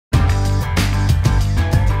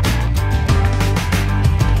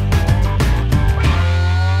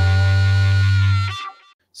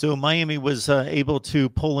So Miami was able to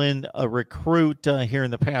pull in a recruit here in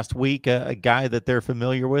the past week, a guy that they're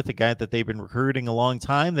familiar with, a guy that they've been recruiting a long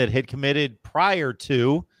time that had committed prior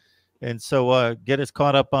to. And so get us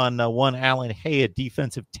caught up on one Alan Hay, a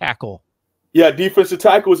defensive tackle. Yeah, defensive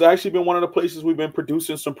tackle has actually been one of the places we've been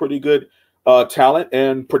producing some pretty good talent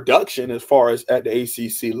and production as far as at the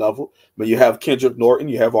ACC level. But you have Kendrick Norton,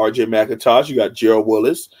 you have RJ McIntosh, you got Gerald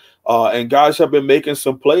Willis, and guys have been making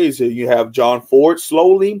some plays. You have John Ford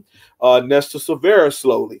slowly, Nesta Silvera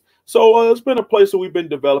slowly. So it's been a place that we've been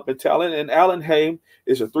developing talent. And Alan Hay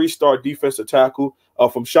is a 3-star defensive tackle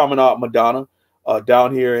from Chaminade, Madonna,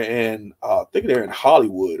 down here in, I think they're in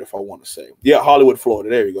Hollywood, if I want to say. Yeah, Hollywood, Florida.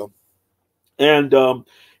 There you go. And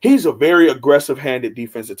he's a very aggressive-handed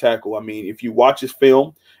defensive tackle. I mean, if you watch his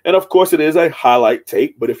film, and of course it is a highlight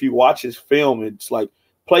tape, but if you watch his film, it's like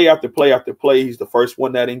play after play after play. He's the first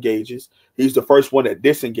one that engages. He's the first one that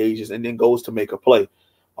disengages and then goes to make a play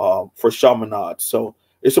for Chaminade. So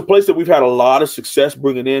it's a place that we've had a lot of success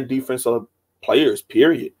bringing in defensive players,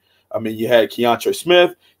 period. I mean, you had Keontre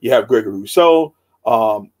Smith, you have Gregory Rousseau,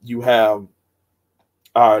 you have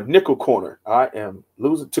nickel corner. I am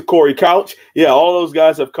losing to Corey Couch. Yeah, all those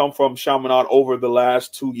guys have come from Chaminade over the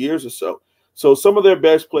last 2 years or so. So some of their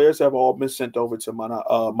best players have all been sent over to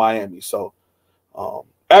Miami. So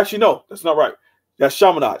actually, no, that's not right. That's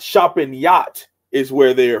Chaminade. Chaminade is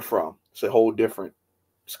where they're from. It's a whole different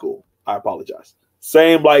school. I apologize.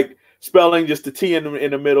 Same like spelling, just the T in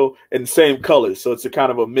the middle and same colors. So it's a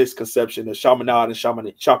kind of a misconception of Chaminade and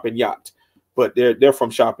Chaminade. But they're from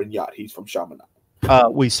Chaminade. He's from Chaminade.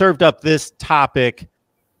 We served up this topic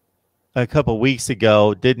a couple weeks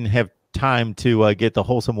ago. Didn't have time to get the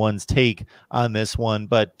Wholesome One's take on this one,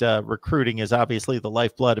 but recruiting is obviously the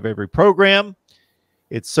lifeblood of every program.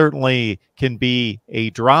 It certainly can be a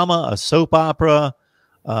drama, a soap opera,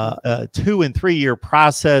 a 2- and 3-year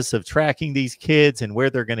process of tracking these kids and where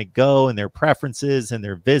they're going to go and their preferences and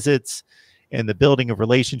their visits and the building of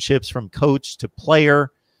relationships from coach to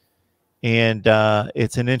player. And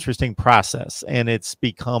it's an interesting process, and it's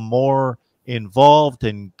become more involved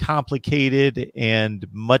and complicated and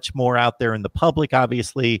much more out there in the public,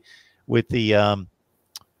 obviously, with the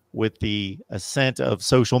ascent of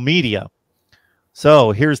social media.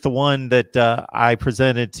 So here's the one that I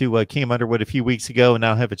presented to Cam Underwood a few weeks ago, and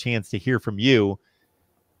now have a chance to hear from you.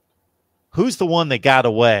 Who's the one that got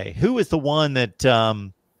away? Who is the one that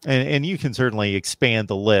and you can certainly expand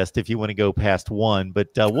the list if you want to go past one, but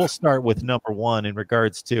we'll start with number one in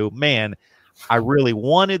regards to, man, I really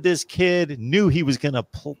wanted this kid, knew he was going to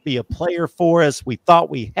be a player for us. We thought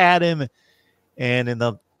we had him. And in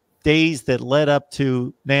the days that led up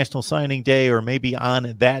to National Signing Day, or maybe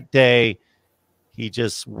on that day, he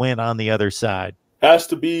just went on the other side. Has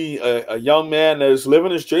to be a young man that is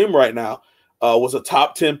living his dream right now. Was a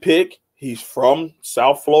top 10 pick. He's from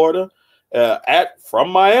South Florida. From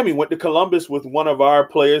Miami, went to Columbus with one of our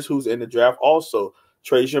players who's in the draft also,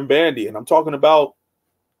 Trajan Bandy. And I'm talking about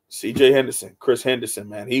C.J. Henderson, Chris Henderson,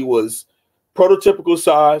 man. He was prototypical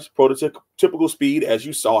size, prototypical speed, as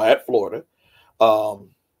you saw at Florida.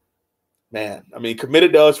 Man, I mean,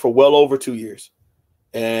 committed to us for well over 2 years.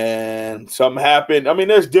 And something happened. I mean,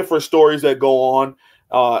 there's different stories that go on,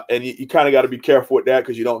 and you kind of got to be careful with that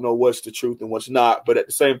because you don't know what's the truth and what's not. But at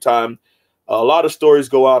the same time, a lot of stories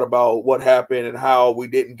go out about what happened and how we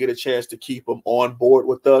didn't get a chance to keep him on board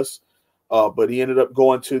with us. But he ended up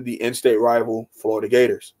going to the in-state rival Florida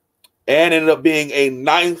Gators and ended up being a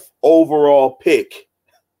 9th overall pick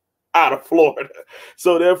out of Florida.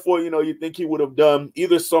 So therefore, you know, you think he would have done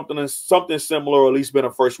either something similar or at least been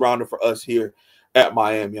a first rounder for us here at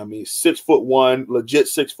Miami. I mean, 6'1", legit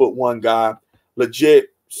 6'1" guy, legit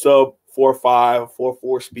sub 4.5,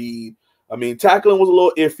 4.4 speed. I mean, tackling was a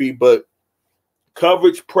little iffy, but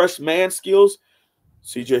coverage, press man skills,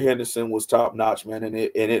 C.J. Henderson was top notch, man, and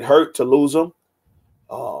it hurt to lose him.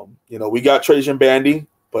 You know, we got Trajan Bandy,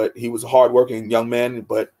 but he was a hardworking young man.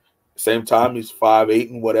 But at the same time, he's 5'8"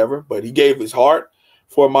 and whatever. But he gave his heart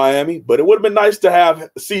for Miami. But it would have been nice to have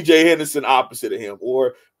C.J. Henderson opposite of him,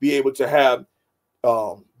 or be able to have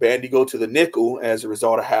Bandy go to the nickel as a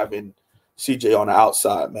result of having C.J. on the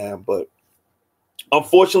outside, man. But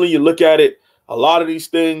unfortunately, you look at it. A lot of these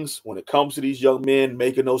things, when it comes to these young men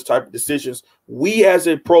making those type of decisions, we as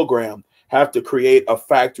a program have to create a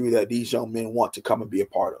factory that these young men want to come and be a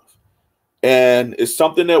part of. And it's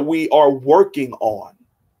something that we are working on.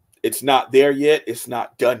 It's not there yet. It's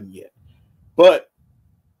not done yet. But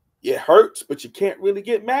it hurts, but you can't really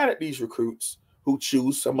get mad at these recruits who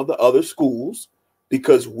choose some of the other schools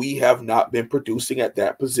because we have not been producing at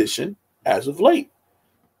that position as of late.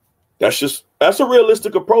 That's a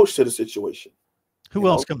realistic approach to the situation. Who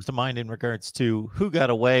else comes to mind in regards to who got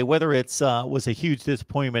away, whether it's was a huge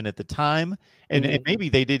disappointment at the time, and maybe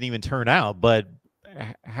they didn't even turn out, but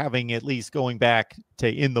having at least going back to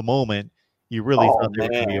in the moment, you really thought they were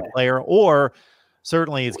going to be a player, or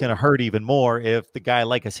certainly it's going to hurt even more if the guy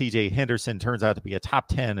like a CJ Henderson turns out to be a top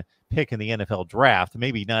 10 pick in the NFL draft,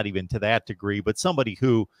 maybe not even to that degree, but somebody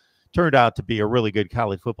who turned out to be a really good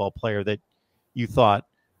college football player that you thought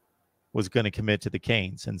was going to commit to the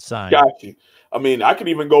Canes and sign. Got you. I mean, I could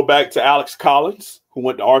even go back to Alex Collins, who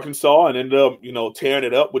went to Arkansas and ended up, tearing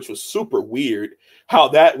it up, which was super weird how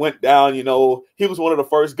that went down. He was one of the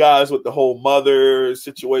first guys with the whole mother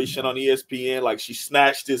situation on ESPN. Like, she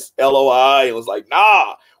snatched his LOI and was like,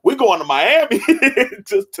 nah, we're going to Miami. It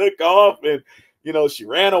just took off and, she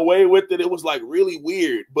ran away with it. It was like really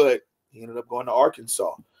weird, but he ended up going to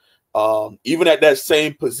Arkansas. Even at that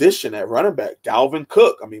same position at running back, Dalvin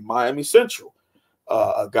Cook, Miami Central,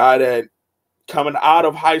 a guy that coming out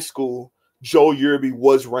of high school, Joe Yerby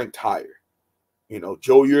was ranked higher.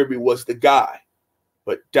 Joe Yerby was the guy,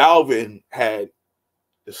 but Dalvin had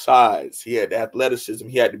the size, he had the athleticism,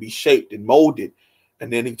 he had to be shaped and molded,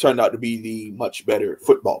 and then he turned out to be the much better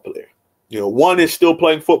football player. One is still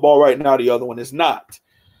playing football right now, the other one is not.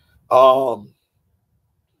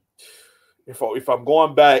 If I'm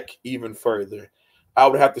going back even further, I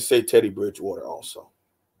would have to say Teddy Bridgewater also.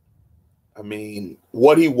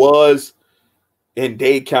 What he was in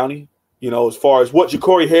Dade County, as far as what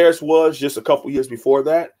Ja'Cory Harris was just a couple years before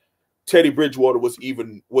that, Teddy Bridgewater was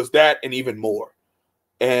that and even more.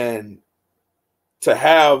 And to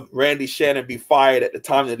have Randy Shannon be fired at the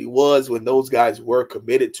time that he was, when those guys were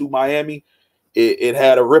committed to Miami, it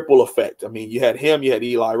had a ripple effect. You had him, you had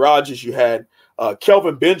Eli Rogers, you had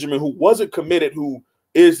Kelvin Benjamin, who wasn't committed, who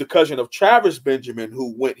is the cousin of Travis Benjamin,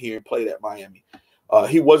 who went here and played at Miami.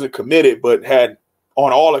 He wasn't committed, but had,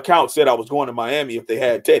 on all accounts, said I was going to Miami if they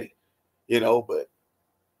had Teddy, but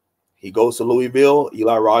he goes to Louisville.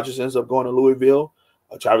 Eli Rogers ends up going to Louisville.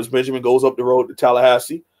 Travis Benjamin goes up the road to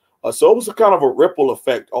Tallahassee. So it was a kind of a ripple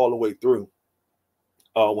effect all the way through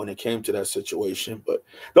when it came to that situation. But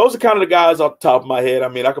those are kind of the guys off the top of my head.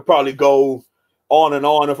 I could probably go on and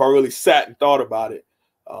on if I really sat and thought about it.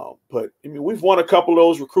 But we've won a couple of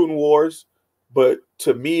those recruiting wars, but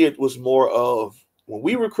to me, it was more of when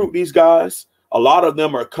we recruit these guys, a lot of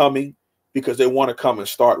them are coming because they want to come and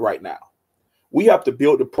start right now. We have to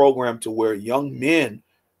build a program to where young men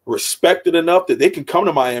respect it enough that they can come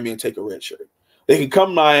to Miami and take a red shirt. They can come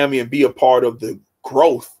to Miami and be a part of the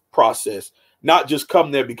growth process, not just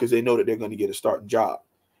come there because they know that they're going to get a starting job.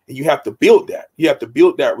 And you have to build that. You have to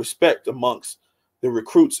build that respect amongst the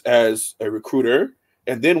recruits as a recruiter.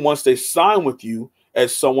 And then once they sign with you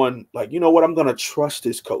as someone like, I'm going to trust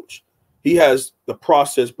this coach. He has the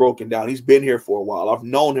process broken down. He's been here for a while. I've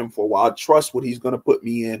known him for a while. I trust what he's going to put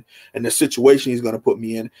me in and the situation he's going to put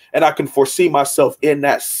me in. And I can foresee myself in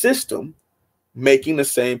that system making the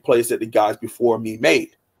same plays that the guys before me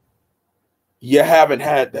made. You haven't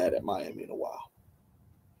had that at Miami in a while.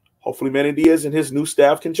 Hopefully Manny Diaz and his new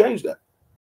staff can change that.